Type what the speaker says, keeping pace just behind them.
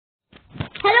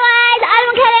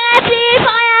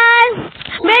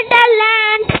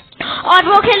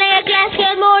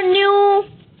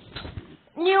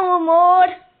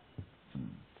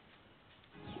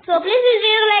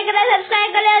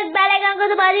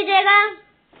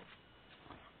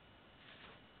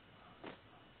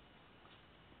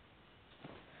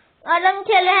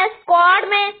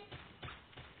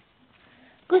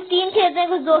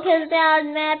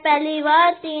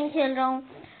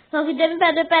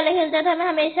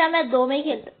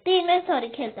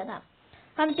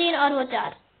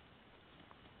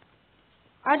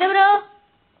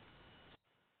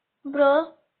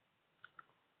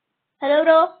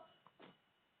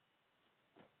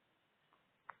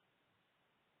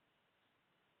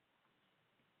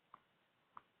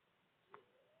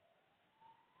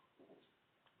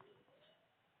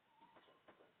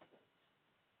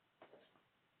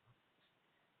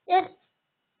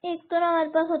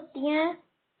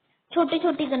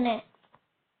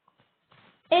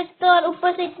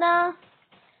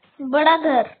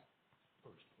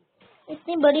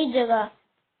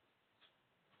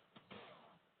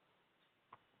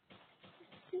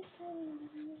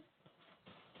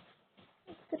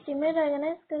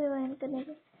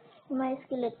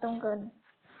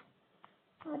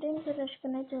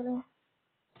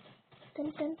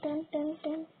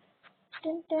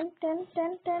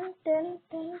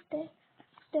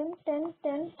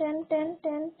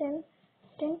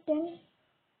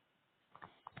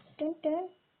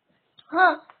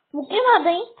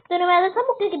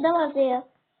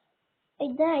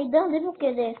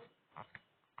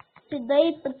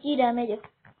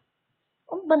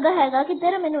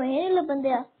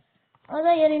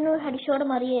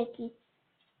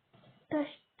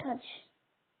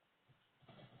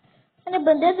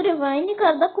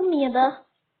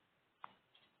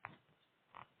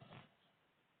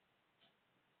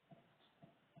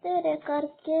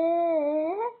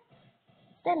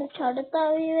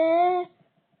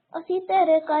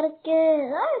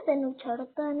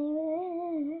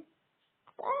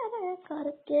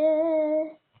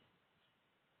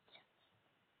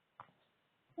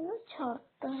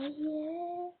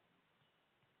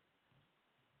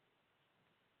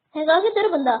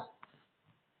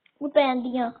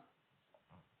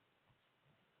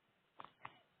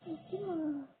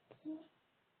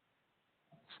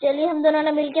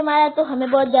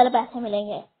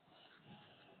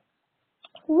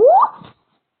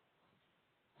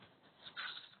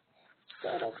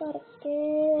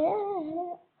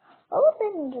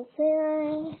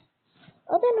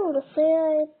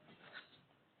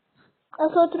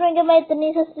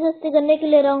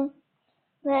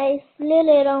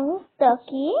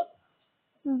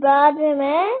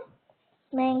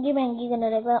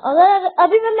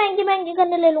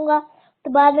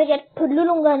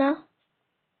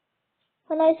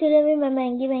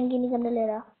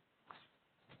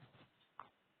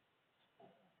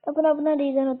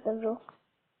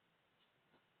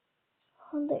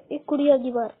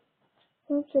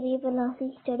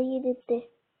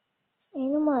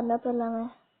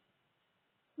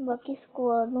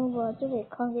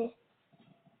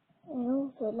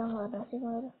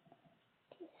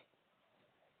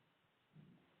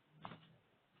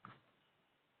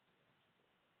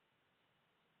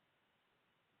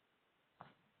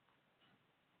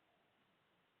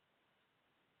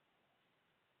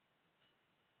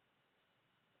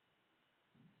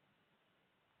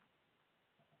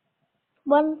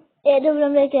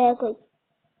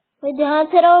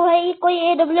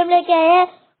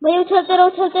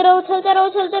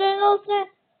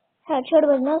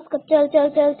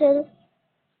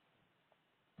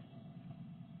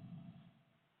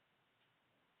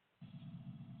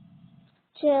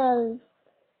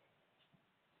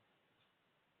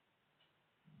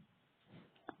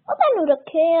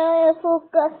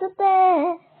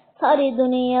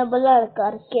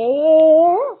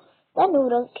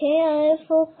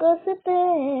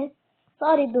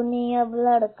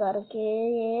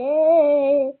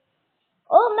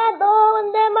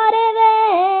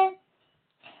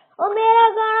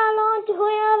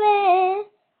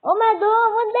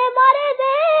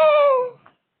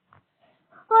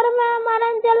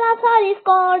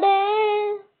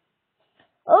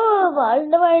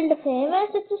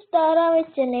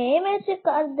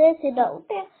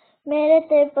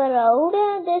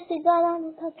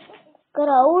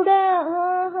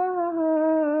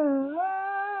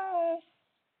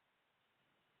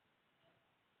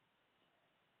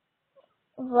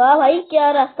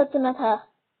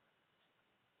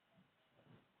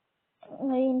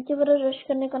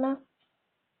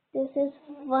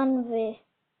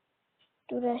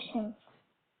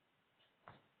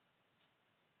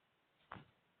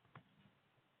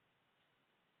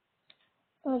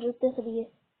जूते खरीदे।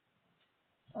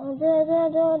 आजा आजा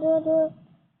आजा आजा आजा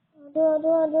आजा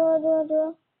आजा आजा आजा आजा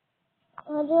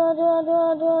आजा आजा आजा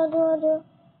आजा आजा आजा।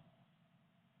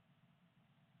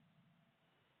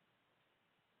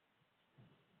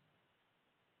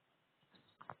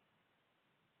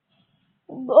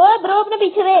 ओए ब्रो अपने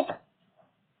पीछे देख।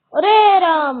 अरे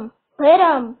राम भाई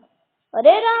राम,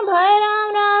 अरे राम भाई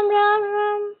राम, राम राम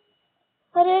राम।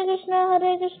 हरे कृष्णा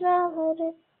हरे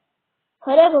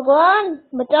हरे भगवान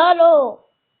बचा लो।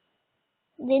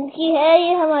 जिंदगी है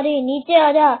ये हमारी, नीचे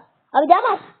आजा। अब जा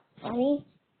मत पानी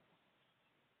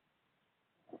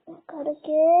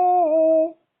करके।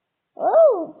 ओ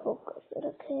फोकस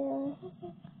रखे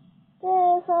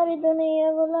सारी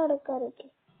दुनिया को लड़ करके।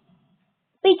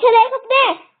 पीछे देख अपने।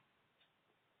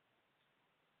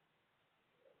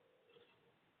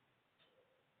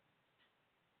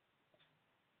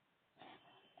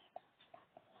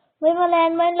 भाई मैं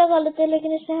लैंडमाइन लगा लेते,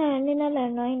 लेकिन इससे है नहीं ना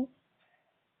लैंडमाइन।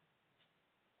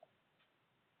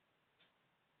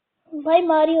 भाई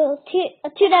मारियो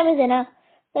अच्छी डैमेज है ना,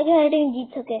 ताकि हर टीम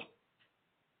जीत सके।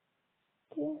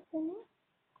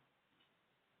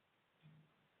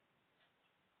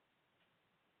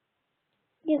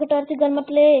 ये कटार से गन मत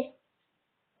ले,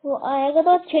 वो आएगा तो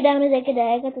अच्छी डैमेज देके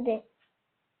जाएगा तुझे।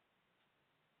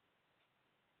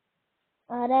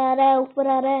 आ रहा है ऊपर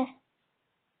आ रहा है,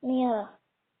 नहीं आ रहा।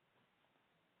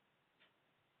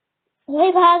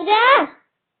 भाई भाग जा,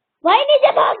 भाई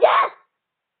नीचे भाग जा।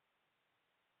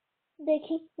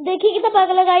 देखी देखी कितना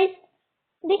पागल है गाइस,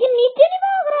 देखिए नीचे नहीं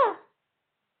भाग रहा,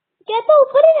 कहता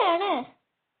ऊपर ही रहना है।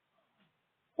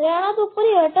 रहना तो ऊपर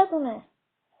ही हटा तुम्हें,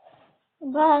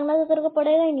 भागना तो तेरे को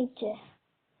पड़ेगा ही नीचे।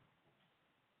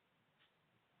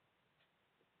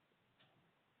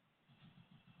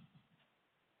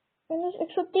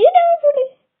 एक सौ 30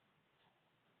 damage.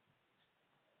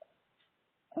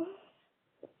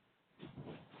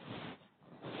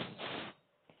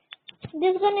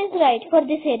 This gun is right for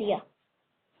this area।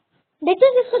 देखते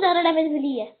हैं किसको ज्यादा डैमेज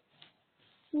मिली है।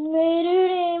 मेरी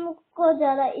टीम को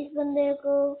ज्यादा, इस बंदे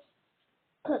को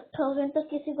 1000 तक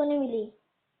किसी को नहीं मिली।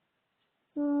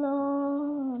 नो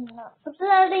नो, सबसे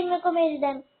ज्यादा टीम को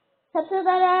सबसे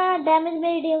ज्यादा डैमेज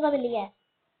मेरी टीम को मिली है,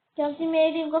 क्योंकि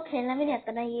मेरी टीम को खेलना भी नहीं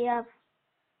आता ना, ये आप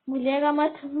भूलिएगा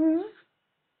मत।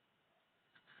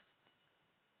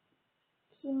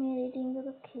 कि मेरी टीम को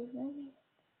तो खेलना भी।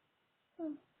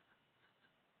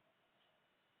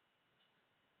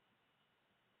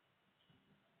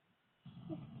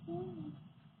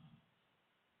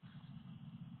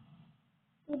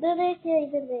 इधर देख या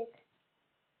इधर देख,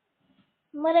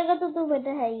 मरेगा तो तू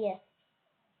बेटा है ही है,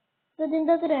 तो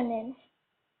जिंदा तो रहने।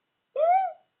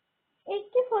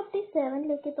 47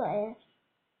 लेके तो आया है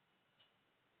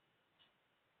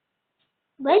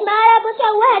भाई। मारा बचा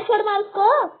हुआ है, छोड़ मार उसको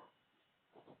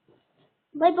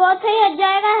भाई। बहुत सही, हट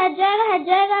जाएगा हट जाएगा हट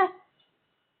जाएगा।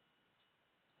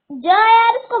 जा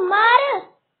यार उसको मार।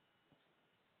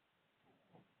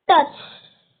 टच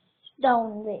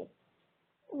डाउन वे।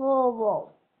 वो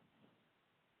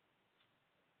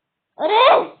अरे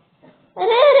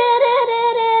अरे अरे अरे अरे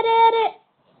अरे अरे अरे,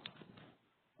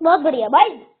 बहुत बढ़िया भाई।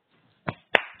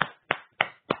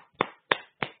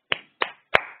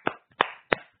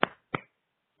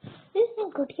 इतने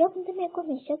घटिया बंदे मेरे को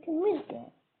हमेशा क्यों मिलते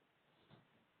हैं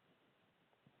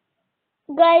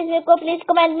गाइस। मेरे को प्लीज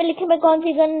कमेंट में लिखे मैं कौन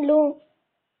सी गन लूं,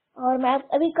 और मैं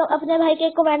अभी अपने भाई के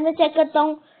कमेंट में चेक करता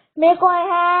हूँ। मेरे को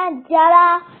है ज्यादा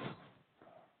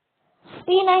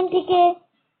P90 के।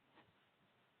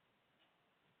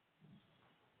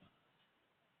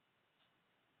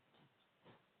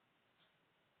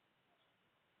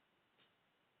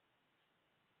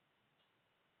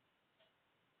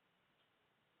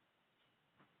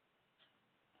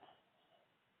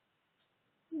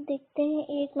 देखते हैं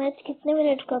एक मैच कितने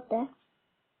मिनट का होता है।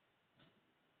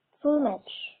 फुल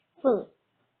मैच, फुल,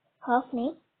 हाफ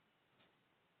नहीं।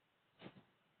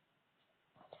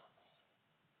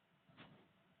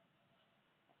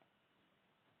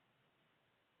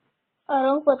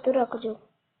 आराम पत्थर रख जो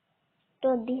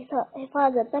तो दिशा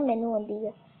हिफाजत मैनू आती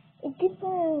है।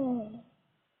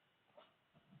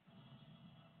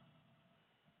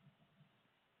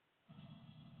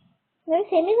 मैं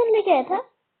सेमी गन लेके आया था,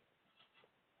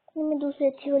 मैं दूसरी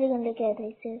अच्छी वाली गन लेके आया था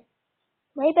इससे।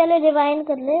 भाई पहले रिवाइंड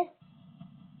कर ले,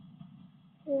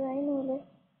 रिवाइंड हो ले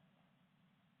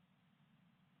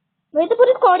भाई। तो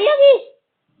पूरी स्क्वाड आ गई,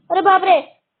 अरे बाप रे।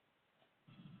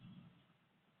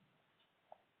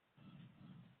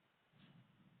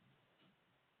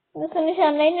 मुझे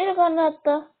निशाना ही नहीं लगाना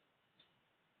आता।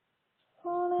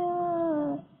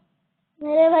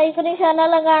 मेरे भाई को निशाना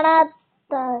लगाना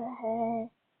आता है,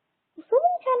 उसको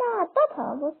निशाना आता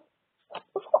था बस।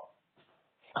 उसको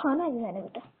खाना है मैंने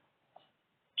बेटा।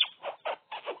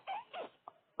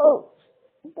 ओ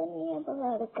दुनिया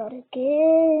बगाड़ करके।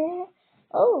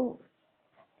 ओ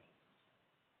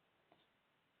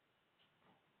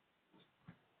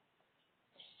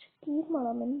तीर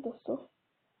मारा मैंने दोस्तों।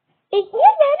 एक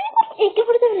यार मैं भी कुछ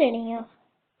AK-47 लेनी है।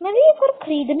 मैं भी एक और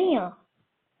खरीदनी है।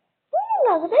 मुझे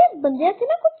लगता है बंदे से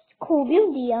ना कुछ खूबी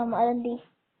होती है हमारे अंदर।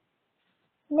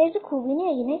 मेरी तो खूबी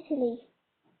नहीं है ना, इसलिए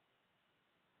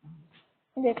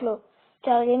देख लो।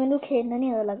 चल ये मैंने खेलना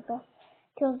नहीं आता लगता,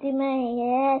 क्योंकि मैं ये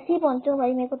ऐसे ही पहुंचूं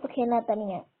भाई, मेरे को तो खेलना आता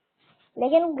नहीं है।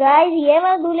 लेकिन गाइस ये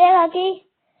मत भूलिएगा कि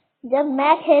जब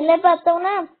मैं खेलने पे आता हूँ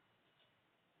ना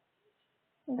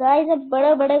गाइस, जब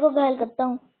बड़े बड़े को घायल करता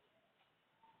हूँ।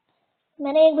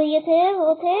 मैंने एक भैया थे,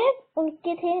 वो थे,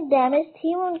 उनकी थी डैमेज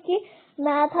थी उनकी।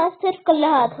 मैं था सिर्फ कल्ले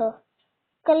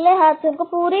हाथ से उनको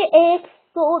पूरी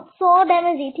 100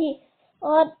 डैमेज दी थी।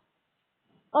 और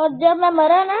जब मैं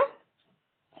मरा ना,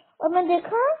 और मैं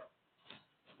देखा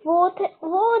वो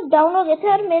डाउन हो गए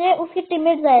थे और मेरे उसके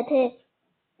टीममेट्स आए थे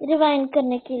रिवाइंड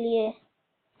करने के लिए।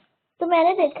 तो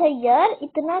मैंने देखा यार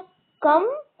इतना कम,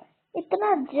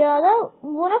 इतना ज्यादा।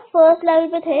 वो ना फर्स्ट लेवल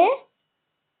पे थे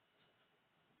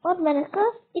और मैंने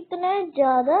कहा इतना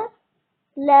ज्यादा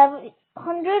लेवल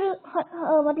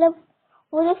 100, मतलब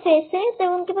वो जो फेस थे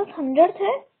उनके पास 100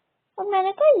 थे। और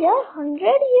मैंने कहा यार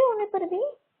 100 ये होने पर भी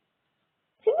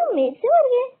फिर वो मेरे से मर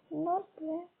गए। Not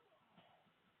bad.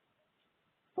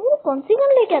 वो कौन सी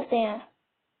गन लेके आते हैं?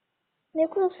 मेरे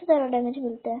को सबसे ज्यादा डैमेज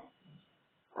मिलता है।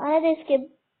 आया था इसके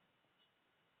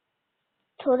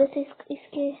थोड़े से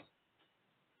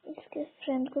इसके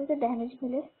फ्रेंड को तो डैमेज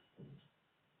मिले।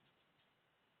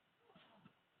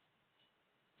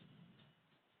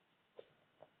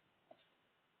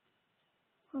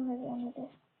 आने दे।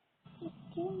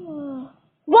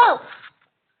 वाओ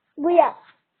भैया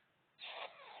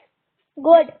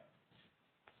गुड।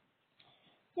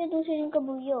 ये दूसरे दिन का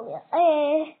बुरी हो गया।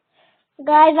 अरे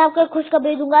गाइस मैं आपको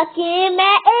खुशखबरी दूंगा कि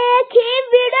मैं एक ही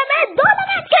वीडियो में 2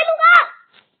 मैच खेलूंगा।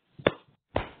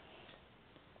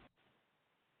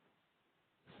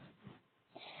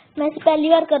 मैं इसे पहली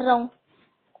बार कर रहा हूँ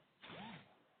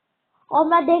और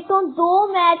मैं देखता हूँ 2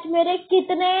 मैच मेरे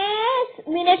कितने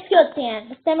मिनट्स के होते हैं।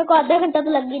 इससे मेरे को आधा घंटा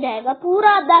तो लग ही जाएगा, पूरा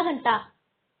आधा घंटा।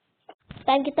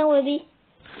 टाइम कितना हुआ अभी?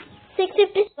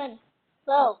 6:57।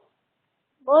 वाओ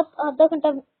बहुत आधा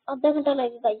घंटा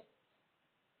लगेगा।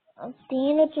 अब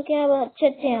 3 हो चुके हैं। अब अच्छे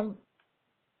हम।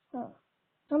 हाँ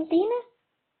हम 3 है,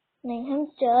 नहीं हम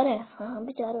 4 है। हाँ हम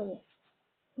भी 4 हो गए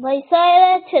भाई,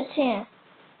 सारे अच्छे हैं।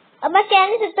 अब मैं कह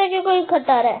नहीं सकता कि कोई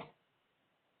खट्टा रहा है।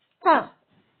 हाँ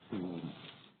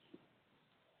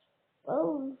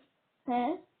ओह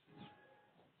है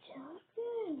 4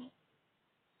 के।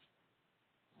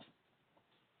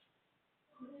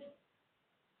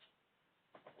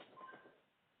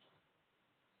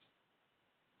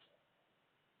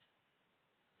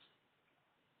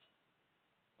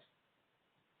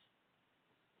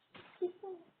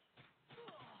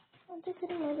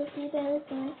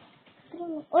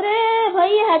 अरे भाई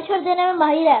ये हेडशॉट देने में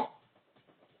माहिर है।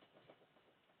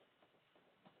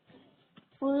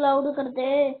 फुल आउट कर दे।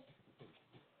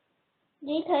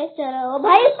 यही था इस चारा। ओ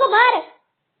भाई उसको मार।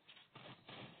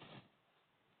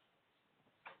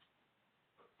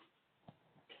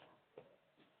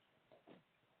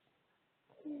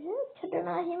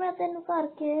 छटना ही मैं तेन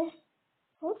करके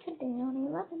वो छटेगा नहीं।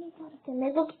 मैं तेन करके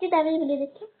मेरे को कितनी डैमेज मिली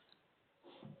देखी?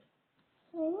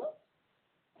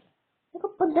 मेरे को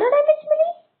 15 डैमेज मिली।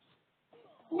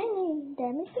 नहीं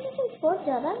डैमेज तो मुझे बहुत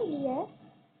ज्यादा मिली है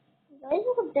गाइस।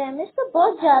 मेरे को डैमेज तो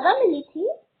बहुत ज्यादा मिली थी।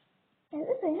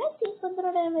 ऐसे तो है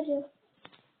 15 damage.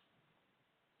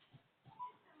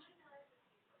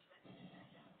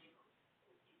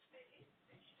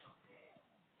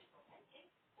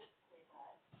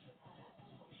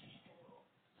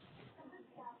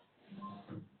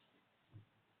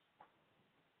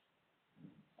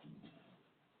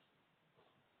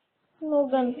 No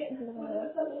gun.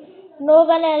 No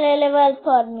gun available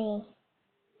for me.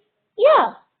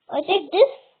 Yeah, I take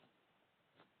this.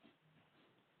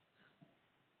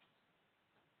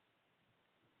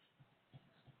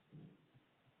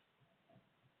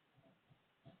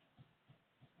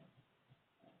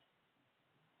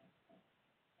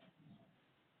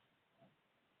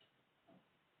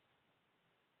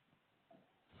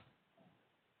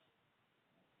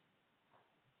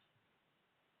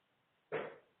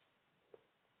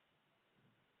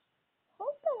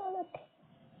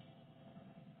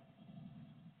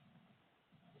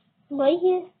 वही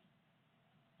है।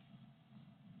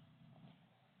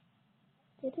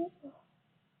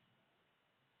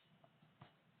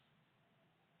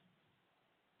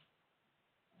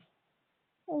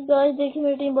 गाइस देखिए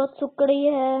मेरी टीम बहुत सुकड़ी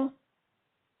है।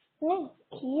 नहीं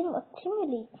गेम अच्छी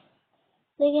मिली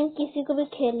लेकिन किसी को भी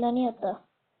खेलना नहीं आता।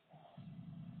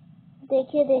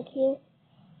 देखिए देखिए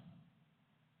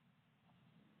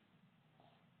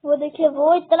वो देखिए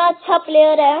वो इतना अच्छा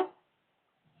प्लेयर है।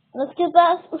 उसके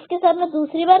साथ मैं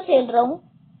दूसरी बार खेल रहा हूँ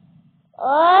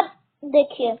और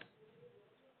देखिए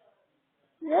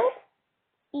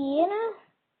ये ना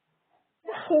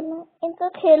खेलना इनको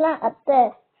खेलना आता है,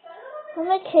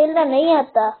 हमें खेलना नहीं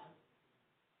आता।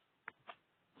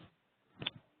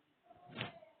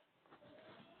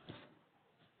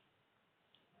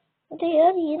 तो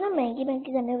यार ये ना महंगी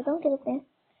महंगी गन्ने बताऊँ क्या कहते हैं,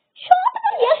 शॉट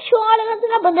पर यार शॉट लगाते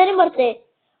ना बंदे नहीं मरते।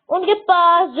 उनके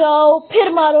पास जाओ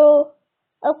फिर मारो।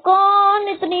 अब कौन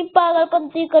इतनी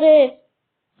पागलपंती करे,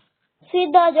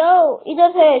 सीधा जाओ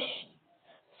इधर से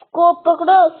स्कोप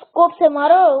पकड़ो, स्कोप से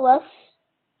मारो बस।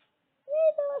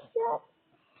 ये तो बस यार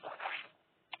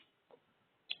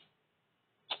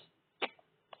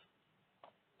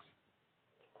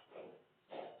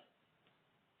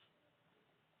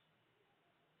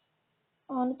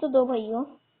आने तो दो भाइयों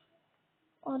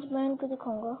और मैं इनको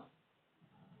दिखाऊंगा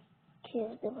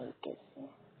खेलते भाई कैसे।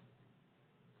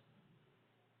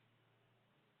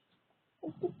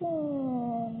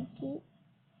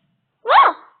 वाह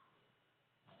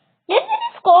यार मेरी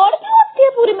स्कोर क्यों होती है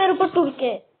पूरी मेरे ऊपर टूट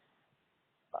के।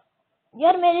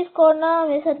 यार मेरी स्कोर ना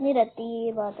मेरे साथ नहीं रहती,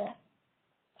 ये बात है।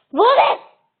 वो देख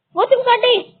वो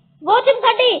चिमकांडी, वो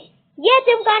चिमकांडी, ये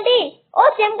चिमकांडी, ओ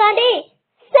चिमकांडी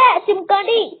से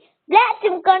चिमकांडी, ब्लैक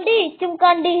चिमकांडी,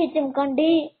 चिमकांडी ही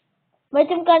चिमकांडी। मैं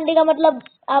चिमकांडी का मतलब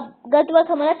आप गलत बात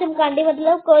समझना। चिमकांडी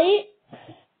मतलब कोई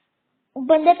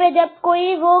बंदे पे जब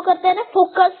कोई वो करते हैं ना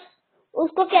फोकस,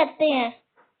 उसको कहते हैं।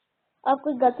 आप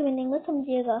कोई गलत मीनिंग में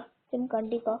समझिएगा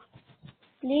चिमकांडी का,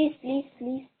 प्लीज प्लीज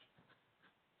प्लीज।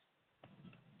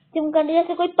 चिमकांडी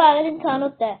जैसे कोई पागल इंसान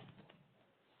होता है,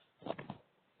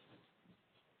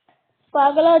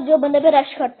 पागल और जो बंदे पे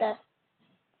रश करता है।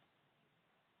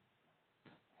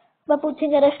 वह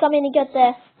पूछेंगे रश का मीनिंग क्या होता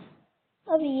है।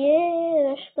 अब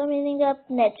ये रश का मीनिंग आप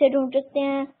नेट से ढूंढ सकते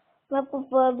हैं, मैं आपको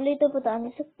वर्बली तो बता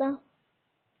नहीं सकता,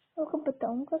 आपको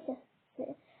बताऊंगा कैसे।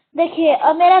 देखिए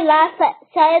अब मेरा लास्ट,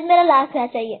 शायद मेरा लास्ट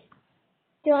मैच है ये,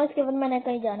 क्यों इसके बाद मैंने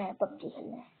कहीं जाना है पबजी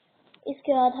खेलने।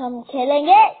 इसके बाद हम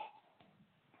खेलेंगे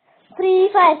फ्री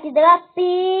फायर की जगह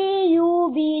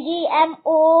PUBGMOBILE।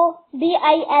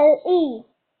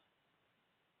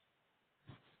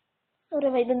 अरे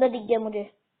भाई बंदा दिख गया मुझे,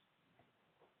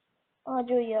 आ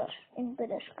जाओ यार इन पे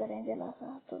रश करें जला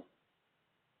सा तो।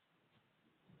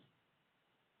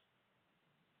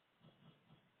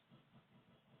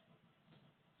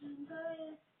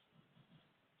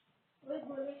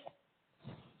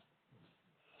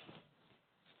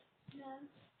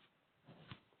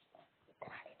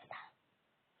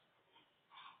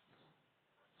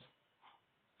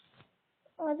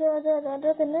 आजा आजा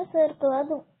आजा करना सर करवा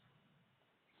दूं।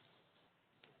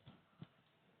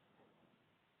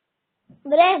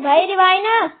 अरे भाई रिवाई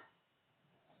ना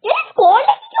यार स्कोर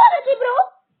लेके क्यों आ रही ब्रो।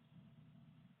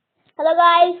 हेलो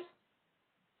गाइस,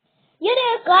 ये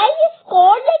गाइस ये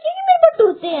स्कोर लेके भी मेरे पर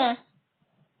टूटते हैं।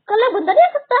 कल बंदा नहीं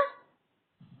आ सकता,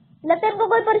 लगता है इनको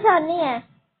कोई परेशानी है।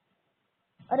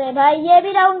 अरे भाई ये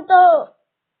भी राउंड तो,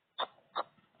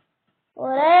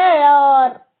 अरे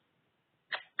यार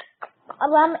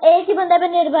अब हम एक ही बंदे पे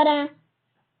निर्भर हैं,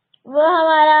 वो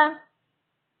हमारा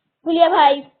गुलिया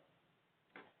भाई।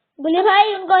 गुलिया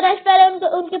भाई उनको रश पहले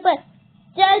उनके पर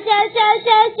चल चल चल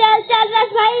चल चल चल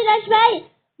रश भाई, रश भाई,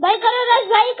 भाई करो रश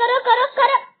भाई, करो करो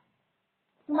करो।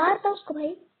 मारता उसको भाई,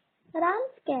 आराम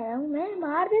से कह रहा हूँ मैं,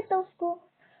 मार देता उसको।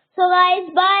 So guys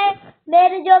bye.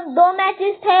 मेरे जो 2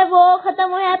 मैचेस थे वो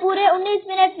खत्म हुए हैं पूरे 19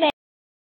 मिनट में।